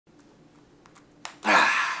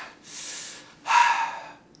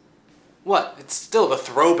it's still the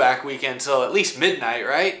throwback weekend till at least midnight,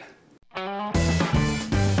 right?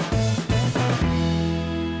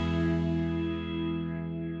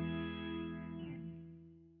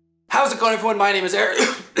 How's it going, everyone? My name is Eric.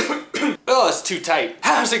 Oh, it's too tight.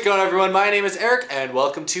 How's it going, everyone? My name is Eric, and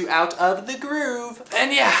welcome to Out of the Groove.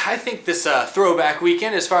 And yeah, I think this throwback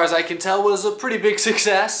weekend, as far as I can tell, was a pretty big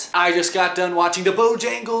success. I just got done watching the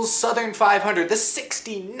Bojangles Southern 500, the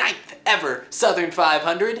 69th ever Southern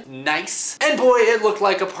 500. Nice. And boy, it looked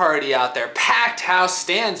like a party out there. Packed house,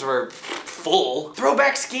 stands were full.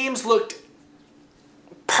 Throwback schemes looked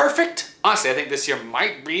perfect. Honestly, I think this year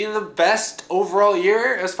might be the best overall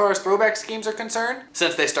year as far as throwback schemes are concerned,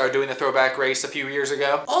 since they started doing the throwback race a few years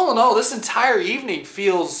ago. All in all, this entire evening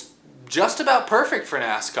feels just about perfect for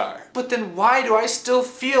NASCAR. But then why do I still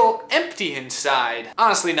feel empty inside?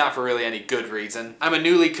 Honestly, not for really any good reason. I'm a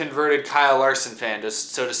newly converted Kyle Larson fan,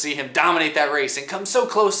 so to see him dominate that race and come so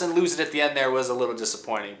close and lose it at the end there was a little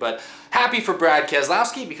disappointing. But happy for Brad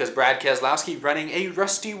Keselowski, because Brad Keselowski, running a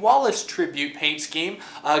Rusty Wallace tribute paint scheme,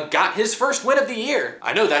 got his first win of the year.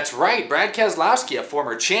 I know, that's right, Brad Keselowski, a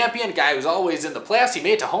former champion, a guy who's always in the playoffs. He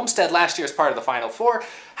made it to Homestead last year as part of the Final Four.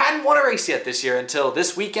 Hadn't won a race yet this year until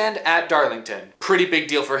this weekend at Darlington. Pretty big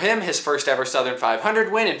deal for him, his first ever Southern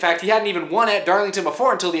 500 win. In fact, he hadn't even won at Darlington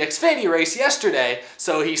before until the Xfinity race yesterday,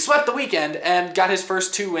 so he swept the weekend and got his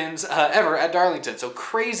first 2 wins ever at Darlington. So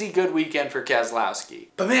crazy good weekend for Keselowski.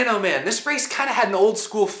 But man, oh man, this race kind of had an old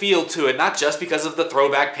school feel to it, not just because of the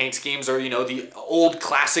throwback paint schemes or, you know, the old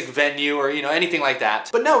classic venue or, you know, anything like that.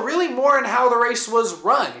 But no, really more in how the race was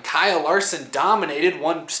run. Kyle Larson dominated,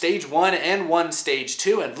 won stage 1 and won stage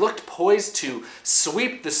 2, and looked poised to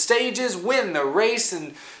sweep the stages, win the race,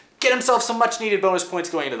 and get himself some much needed bonus points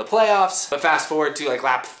going into the playoffs. But fast forward to like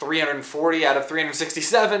lap 340 out of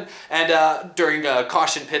 367, and during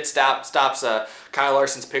caution pit stops, Kyle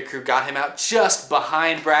Larson's pit crew got him out just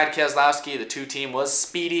behind Brad Keselowski. The 2 team was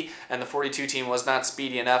speedy, and the 42 team was not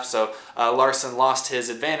speedy enough, so Larson lost his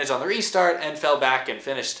advantage on the restart and fell back and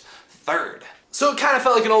finished 3rd. So it kind of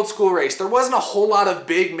felt like an old school race. There wasn't a whole lot of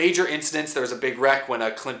big major incidents. There was a big wreck when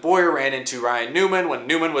Clint Bowyer ran into Ryan Newman when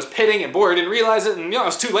Newman was pitting and Bowyer didn't realize it, and you know, it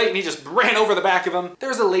was too late and he just ran over the back of him. There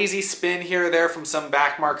was a lazy spin here or there from some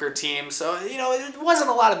backmarker team, so you know, it wasn't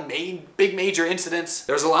a lot of big major incidents.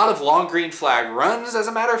 There was a lot of long green flag runs, as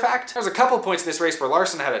a matter of fact. There was a couple points in this race where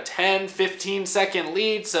Larson had a 10-15 second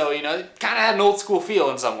lead, so you know, it kind of had an old school feel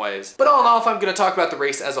in some ways. But all in all, if I'm going to talk about the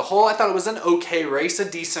race as a whole, I thought it was an okay race, a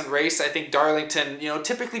decent race. I think Darlington, you know,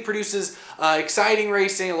 typically produces exciting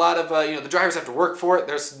racing. A lot of, you know, the drivers have to work for it.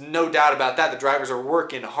 There's no doubt about that. The drivers are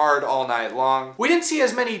working hard all night long. We didn't see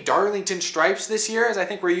as many Darlington stripes this year as I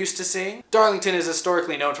think we're used to seeing. Darlington is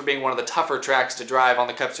historically known for being one of the tougher tracks to drive on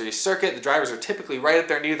the Cup Series circuit. The drivers are typically right up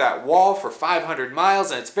there near that wall for 500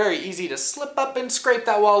 miles, and it's very easy to slip up and scrape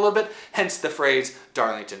that wall a little bit, hence the phrase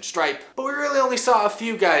Darlington stripe. But we really only saw a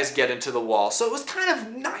few guys get into the wall, so it was kind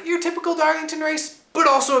of not your typical Darlington race, but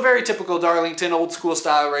also a very typical Darlington old school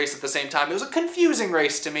style race at the same time. It was a confusing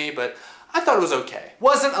race to me, but I thought it was okay.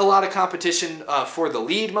 Wasn't a lot of competition for the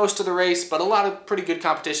lead most of the race, but a lot of pretty good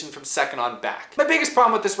competition from second on back. My biggest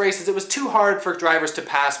problem with this race is it was too hard for drivers to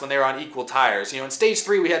pass when they were on equal tires. You know, in stage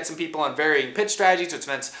 3 we had some people on varying pit strategies,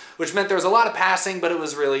 which meant there was a lot of passing, but it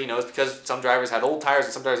was really, you know, it's because some drivers had old tires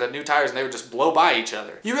and some drivers had new tires and they would just blow by each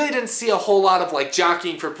other. You really didn't see a whole lot of like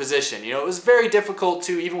jockeying for position. You know, it was very difficult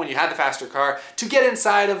to, even when you had the faster car, to get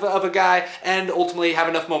inside of a guy and ultimately have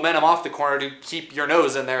enough momentum off the corner to keep your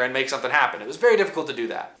nose in there and make something happen. It was very difficult to do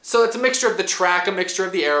that. So it's a mixture of the track, a mixture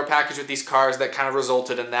of the aero package with these cars that kind of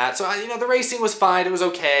resulted in that. So, you know, the racing was fine, it was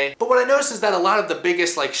okay. But what I noticed is that a lot of the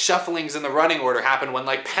biggest like shufflings in the running order happened when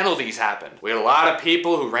like penalties happened. We had a lot of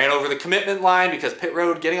people who ran over the commitment line because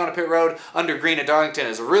getting on a pit road under green at Darlington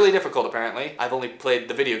is really difficult apparently. I've only played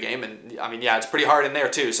the video game and I mean, yeah, it's pretty hard in there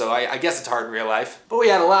too, so I guess it's hard in real life. But we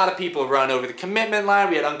had a lot of people run over the commitment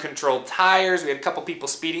line, we had uncontrolled tires, we had a couple people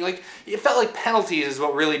speeding. Like, it felt like penalties is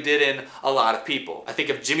what really did in a lot of people. I think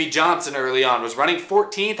of Jimmy Johnson early on, was running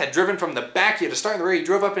 14th, had driven from the back, he had to start in the rear, he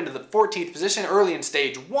drove up into the 14th position early in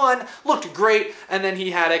stage 1, looked great, and then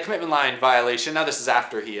he had a commitment line violation. Now this is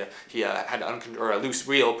after he had a loose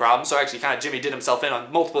wheel problem, so actually kind of Jimmy did himself in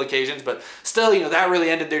on multiple occasions, but still, you know, that really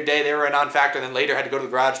ended their day. They were a non-factor, and then later had to go to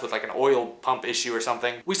the garage with like an oil pump issue or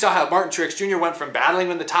something. We saw how Martin Truex Jr. went from battling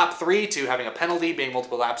in the top 3 to having a penalty, being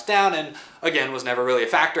multiple laps down, and again was never really a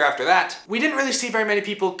factor after that. We didn't really see very many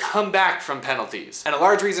people come back from penalties, and a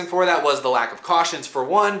large reason for that was the lack of cautions for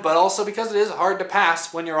one, but also because it is hard to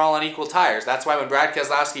pass when you're all on equal tires. That's why when Brad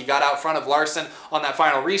Keselowski got out front of Larson on that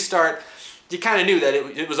final restart, you kind of knew that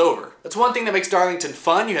it was over. That's one thing that makes Darlington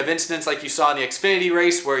fun. You have incidents like you saw in the Xfinity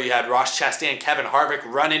race where you had Ross Chastain and Kevin Harvick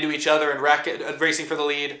run into each other and racing for the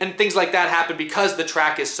lead. And things like that happen because the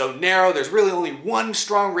track is so narrow. There's really only one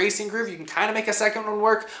strong racing groove. You can kind of make a second one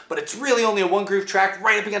work, but it's really only a one groove track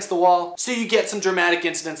right up against the wall. So you get some dramatic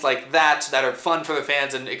incidents like that are fun for the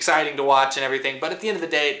fans and exciting to watch and everything. But at the end of the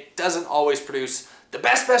day, it doesn't always produce the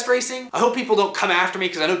best racing. I hope people don't come after me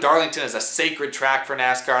because I know Darlington is a sacred track for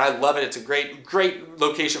NASCAR and I love it. It's a great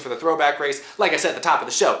location for the throwback race. Like I said at the top of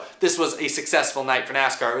the show, this was a successful night for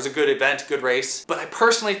NASCAR. It was a good event, good race. But I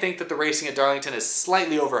personally think that the racing at Darlington is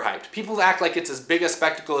slightly overhyped. People act like it's as big a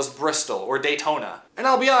spectacle as Bristol or Daytona. And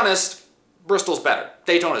I'll be honest, Bristol's better.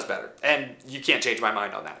 Daytona's better. And you can't change my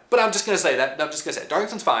mind on that. But I'm just going to say that. I'm just going to say it.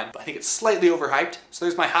 Darlington's fine, but I think it's slightly overhyped. So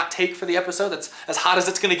there's my hot take for the episode. That's as hot as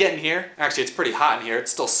it's going to get in here. Actually, it's pretty hot in here.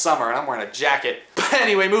 It's still summer and I'm wearing a jacket. But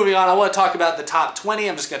anyway, moving on, I want to talk about the top 20.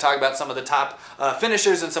 I'm just going to talk about some of the top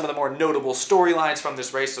finishers and some of the more notable storylines from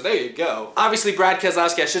this race. So there you go. Obviously, Brad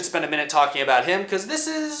Keselowski, I should spend a minute talking about him because this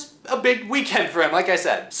is a big weekend for him, like I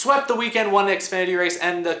said. Swept the weekend, won the Xfinity race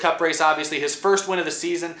and the Cup race, obviously his first win of the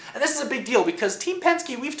season. And this is a big deal because Team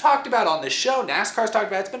Penske, we've talked about on this show, NASCAR's talked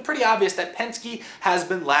about, it's been pretty obvious that Penske has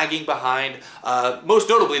been lagging behind, most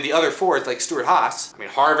notably the other Fords like Stewart-Haas. I mean,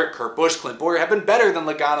 Harvick, Kurt Busch, Clint Bowyer have been better than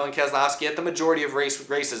Logano and Keselowski at the majority of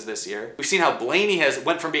races this year. We've seen how Blaney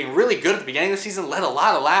went from being really good at the beginning of the season, led a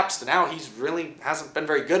lot of laps, to now he's really hasn't been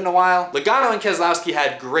very good in a while. Logano and Keselowski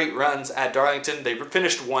had great runs at Darlington. They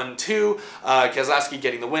finished 1-2. Keselowski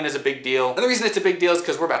getting the win is a big deal. And the reason it's a big deal is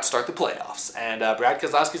because we're about to start the playoffs. And Brad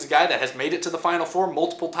Keselowski's a guy that has made it to the Final Four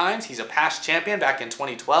multiple times. He's a past champion back in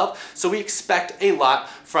 2012. So we expect a lot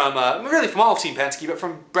from, really from all of Team Penske, but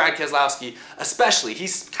from Brad Keselowski especially.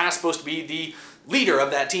 He's kind of supposed to be the leader of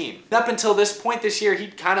that team. Up until this point this year, he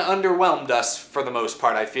kind of underwhelmed us for the most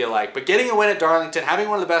part, I feel like. But getting a win at Darlington, having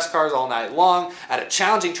one of the best cars all night long, at a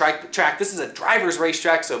challenging track, this is a driver's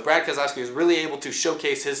racetrack, so Brad Keselowski is really able to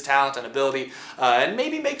showcase his talent and ability and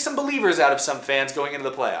maybe make some believers out of some fans going into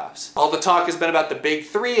the playoffs. All the talk has been about the big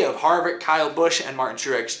three of Harvick, Kyle Busch, and Martin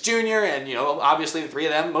Truex Jr. And, you know, obviously the three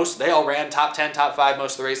of them, they all ran top 10, top 5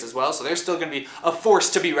 most of the race as well, so they're still going to be a force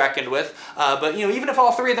to be reckoned with. But, you know, even if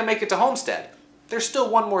all three of them make it to Homestead, there's still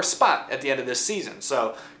one more spot at the end of this season.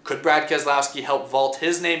 So could Brad Keselowski help vault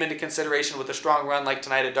his name into consideration with a strong run like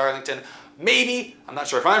tonight at Darlington? Maybe. I'm not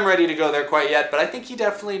sure if I'm ready to go there quite yet, but I think he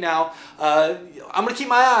definitely now, I'm going to keep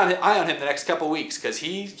my eye on him the next couple weeks because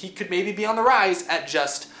he could maybe be on the rise at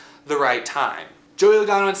just the right time. Joey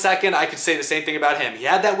Logano in second, I could say the same thing about him. He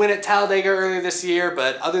had that win at Talladega earlier this year,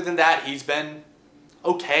 but other than that, he's been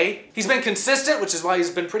okay. He's been consistent, which is why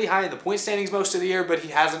he's been pretty high in the point standings most of the year, but he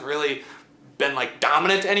hasn't really been like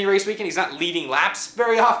dominant any race weekend. He's not leading laps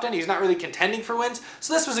very often. He's not really contending for wins.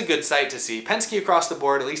 So this was a good sight to see. Penske across the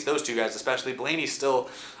board, at least those two guys especially. Blaney's still,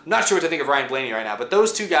 I'm not sure what to think of Ryan Blaney right now, but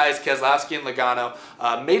those two guys, Keselowski and Logano,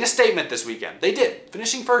 made a statement this weekend. They did.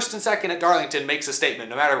 Finishing first and second at Darlington makes a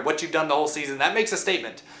statement. No matter what you've done the whole season, that makes a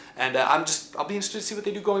statement. And I'll be interested to see what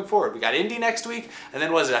they do going forward. We got Indy next week, and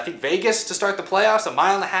then I think Vegas to start the playoffs, 1.5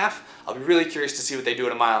 miles. I'll be really curious to see what they do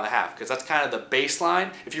at 1.5 miles, because that's kind of the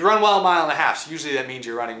baseline. If you run well 1.5 miles, usually that means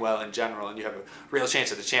you're running well in general, and you have a real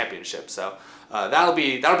chance at the championship. So that'll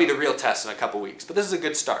be the real test in a couple weeks. But this is a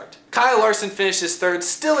good start. Kyle Larson finishes third.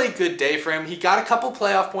 Still a good day for him. He got a couple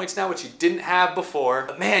playoff points now, which he didn't have before.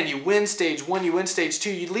 But man, you win stage 1, you win stage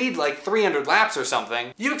 2, you lead like 300 laps or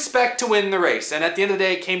something. You expect to win the race. And at the end of the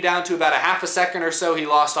day, it came down to about a half a second or so he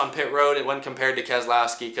lost on pit road when compared to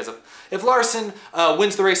Keselowski. Because if Larson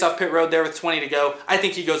wins the race off pit road there with 20 to go, I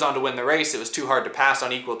think he goes on to win the race. It was too hard to pass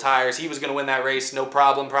on equal tires. He was going to win that race, no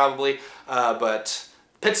problem probably. But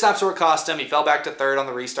pit stops were what cost him. He fell back to third on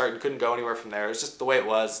the restart and couldn't go anywhere from there. It was just the way it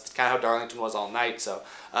was. It's kind of how Darlington was all night. So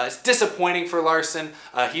it's disappointing for Larson.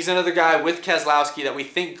 He's another guy with Keselowski that we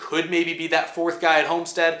think could maybe be that fourth guy at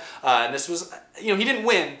Homestead. And this was, you know, he didn't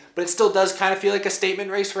win, but it still does kind of feel like a statement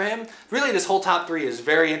race for him. Really, this whole top three is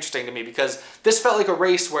very interesting to me because this felt like a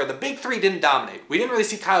race where the big three didn't dominate. We didn't really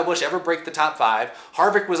see Kyle Busch ever break the top 5.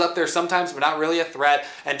 Harvick was up there sometimes, but not really a threat.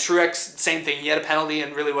 And Truex, same thing. He had a penalty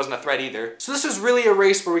and really wasn't a threat either. So this was really a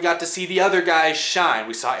race where we got to see the other guys shine.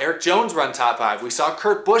 We saw Eric Jones run top 5. We saw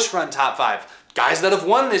Kurt Busch run top 5. guys that have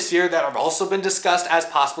won this year that have also been discussed as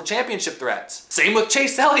possible championship threats. Same with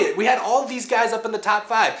Chase Elliott. We had all of these guys up in the top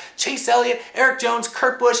 5. Chase Elliott, Eric Jones,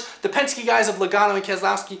 Kurt Busch, the Penske guys of Logano and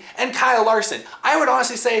Keselowski, and Kyle Larson. I would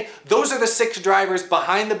honestly say those are the 6 drivers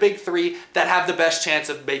behind the big 3 that have the best chance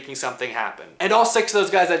of making something happen. And all 6 of those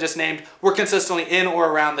guys I just named were consistently in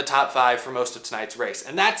or around the top 5 for most of tonight's race.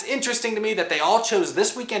 And that's interesting to me that they all chose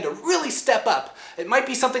this weekend to really step up. It might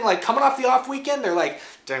be something like coming off the off weekend, they're like,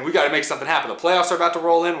 dang, we got to make something happen. The playoffs are about to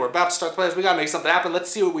roll in. We're about to start the playoffs. We got to make something happen. Let's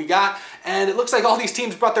see what we got. And it looks like all these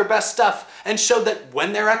teams brought their best stuff and showed that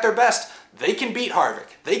when they're at their best, they can beat Harvick,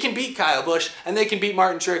 they can beat Kyle Busch, and they can beat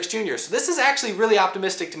Martin Truex Jr. So this is actually really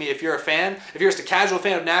optimistic to me if you're a fan, if you're just a casual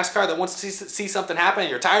fan of NASCAR that wants to see something happen and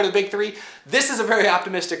you're tired of the big 3, this is a very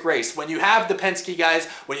optimistic race. When you have the Penske guys,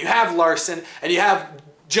 when you have Larson, and you have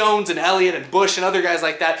Jones and Elliott and Busch and other guys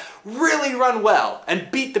like that really run well and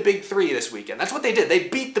beat the big 3 this weekend. That's what they did. They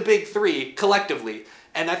beat the big 3 collectively.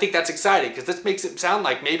 And I think that's exciting because this makes it sound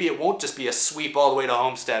like maybe it won't just be a sweep all the way to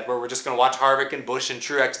Homestead where we're just going to watch Harvick and Busch and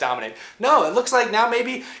Truex dominate. No, it looks like now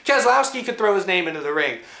maybe Keselowski could throw his name into the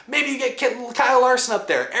ring. Maybe you get Kyle Larson up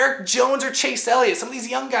there. Eric Jones or Chase Elliott. Some of these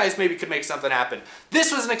young guys maybe could make something happen.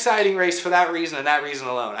 This was an exciting race for that reason and that reason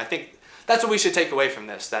alone. I think that's what we should take away from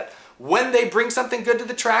this, that when they bring something good to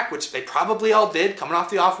the track, which they probably all did coming off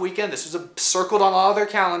the off weekend, this was circled on all their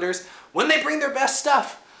calendars, when they bring their best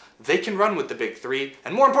stuff, they can run with the big 3,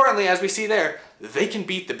 and more importantly, as we see there, they can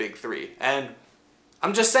beat the big 3. And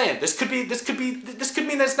I'm just saying, this could mean that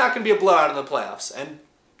it's not going to be a blowout in the playoffs, and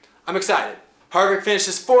I'm excited. Harvick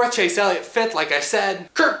finishes 4th, Chase Elliott 5th, like I said.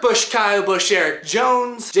 Kurt Busch, Kyle Busch, Eric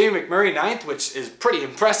Jones. Jamie McMurray 9th, which is pretty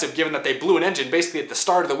impressive given that they blew an engine basically at the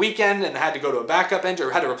start of the weekend and had to go to a backup engine,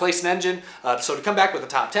 or had to replace an engine. So to come back with the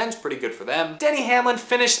top 10 is pretty good for them. Denny Hamlin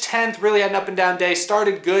finished 10th, really had an up and down day.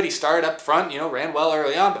 Started good, he started up front, ran well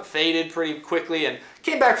early on, but faded pretty quickly and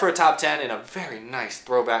came back for a top 10 in a very nice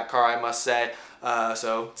throwback car, I must say.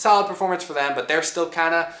 So solid performance for them, but they're still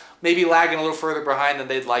kind of maybe lagging a little further behind than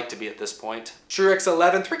they'd like to be at this point. Truex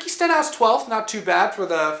 11th, Ricky Stenhouse 12th, not too bad for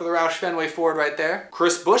the Roush Fenway Ford right there.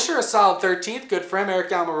 Chris Buescher a solid 13th, good for him.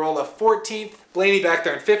 Eric Almirola 14th. Blaney back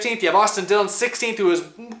there in 15th. You have Austin Dillon 16th, who was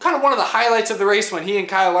kind of one of the highlights of the race when he and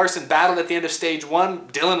Kyle Larson battled at the end of stage 1.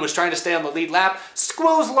 Dillon was trying to stay on the lead lap,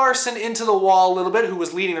 squoze Larson into the wall a little bit, who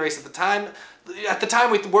was leading the race at the time. At the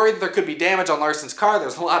time, we worried that there could be damage on Larson's car. There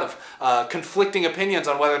was a lot of conflicting opinions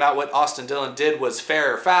on whether or not what Austin Dillon did was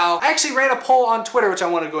fair or foul. I actually ran a poll on Twitter, which I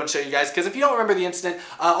want to go and show you guys, because if you don't remember the incident,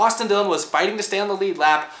 Austin Dillon was fighting to stay on the lead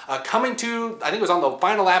lap, coming to, I think it was on the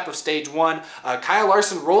final lap of stage 1. Kyle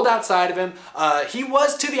Larson rolled outside of him. He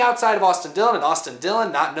was to the outside of Austin Dillon, and Austin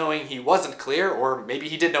Dillon, not knowing he wasn't clear, or maybe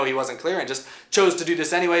he did know he wasn't clear and just chose to do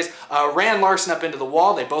this anyways, ran Larson up into the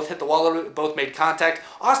wall. They both hit the wall, both made contact.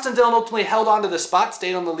 Austin Dillon ultimately held on to the spot,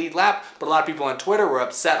 stayed on the lead lap, but a lot of people on Twitter were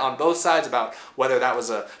upset on both sides about whether that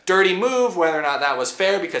was a dirty move, whether or not that was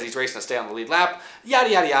fair because he's racing to stay on the lead lap,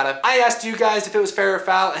 yada yada yada. I asked you guys if it was fair or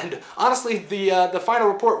foul, and honestly the final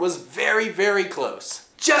report was very, very close.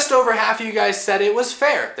 Just over half of you guys said it was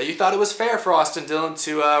fair, that you thought it was fair for Austin Dillon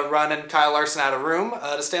to run and Kyle Larson out of room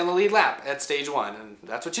to stay on the lead lap at stage 1, and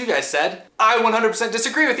that's what you guys said. I 100%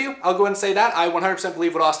 disagree with you. I'll go ahead and say that. I 100%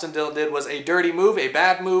 believe what Austin Dillon did was a dirty move, a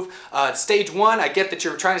bad move. Stage 1, I get that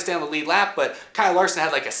you're trying to stay on the lead lap, but Kyle Larson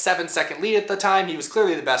had like a 7-second lead at the time. He was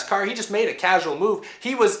clearly the best car. He just made a casual move.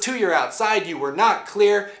 He was to your outside. You were not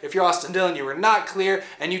clear. If you're Austin Dillon, you were not clear,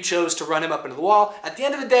 and you chose to run him up into the wall. At the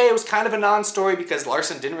end of the day, it was kind of a non-story because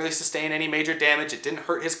Larson didn't really sustain any major damage. It didn't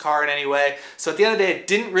hurt his car in any way. So at the end of the day, it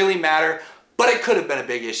didn't really matter. But it could have been a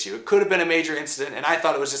big issue. It could have been a major incident, and I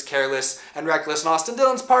thought it was just careless and reckless on Austin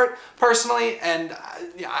Dillon's part, personally, and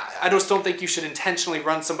I just don't think you should intentionally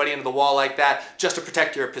run somebody into the wall like that just to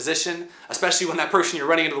protect your position, especially when that person you're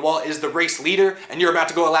running into the wall is the race leader and you're about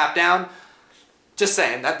to go a lap down. Just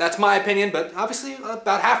saying, that's my opinion, but obviously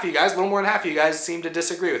about half of you guys, a little more than half of you guys seem to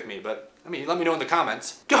disagree with me, but I mean, let me know in the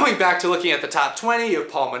comments. Going back to looking at the top 20, you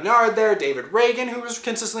have Paul Menard there, David Reagan, who was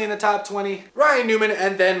consistently in the top 20, Ryan Newman,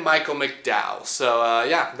 and then Michael McDowell. So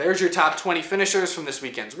yeah, there's your top 20 finishers from this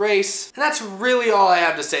weekend's race. And that's really all I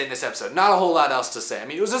have to say in this episode. Not a whole lot else to say. I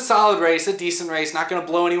mean, it was a solid race, a decent race, not gonna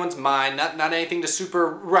blow anyone's mind, not anything to super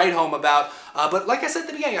write home about. But like I said at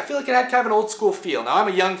the beginning, I feel like it had kind of an old school feel. Now, I'm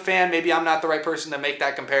a young fan, maybe I'm not the right person to make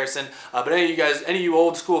that comparison, but any of you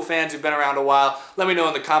old school fans who've been around a while, let me know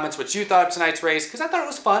in the comments what you thought of tonight's race, because I thought it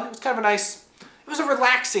was fun. It was kind of a nice was a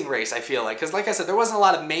relaxing race, I feel like, because like I said, there wasn't a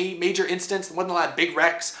lot of major incidents, there wasn't a lot of big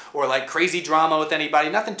wrecks or like crazy drama with anybody,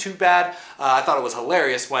 nothing too bad. I thought it was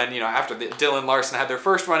hilarious when, you know, after Dillon Larson had their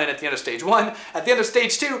first run in at the end of stage 1, at the end of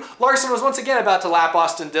stage 2, Larson was once again about to lap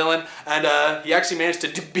Austin Dillon, and he actually managed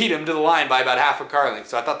to beat him to the line by about half a car length.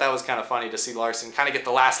 So I thought that was kind of funny to see Larson kind of get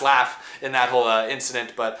the last laugh in that whole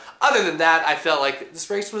incident. But other than that, I felt like this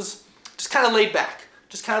race was just kind of laid back,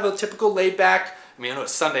 just kind of a typical laid back. I mean, I know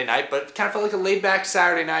it's Sunday night, but it kind of felt like a laid-back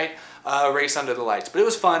Saturday night race under the lights. But it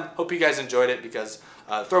was fun. Hope you guys enjoyed it, because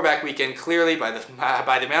Throwback Weekend, clearly, by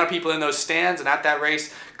the amount of people in those stands and at that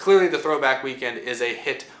race, clearly the Throwback Weekend is a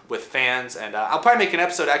hit with fans. And I'll probably make an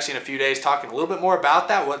episode actually in a few days talking a little bit more about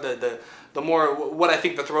that, what I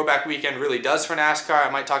think the Throwback Weekend really does for NASCAR.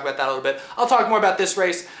 I might talk about that a little bit. I'll talk more about this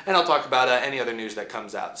race, and I'll talk about any other news that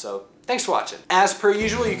comes out. So thanks for watching. As per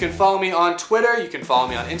usual, you can follow me on Twitter, you can follow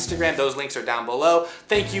me on Instagram, those links are down below.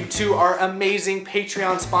 Thank you to our amazing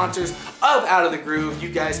Patreon sponsors of Out of the Groove. You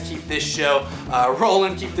guys keep this show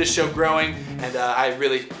rolling, keep this show growing, and it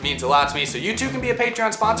really means a lot to me. So you too can be a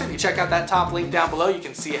Patreon sponsor. If you check out that top link down below, you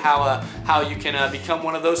can see how you can become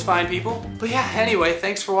one of those fine people. But yeah, anyway,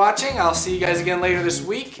 thanks for watching. I'll see you guys again later this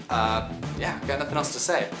week. Yeah, got nothing else to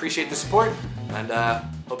say. Appreciate the support, and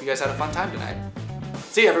hope you guys had a fun time tonight.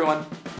 See you, everyone.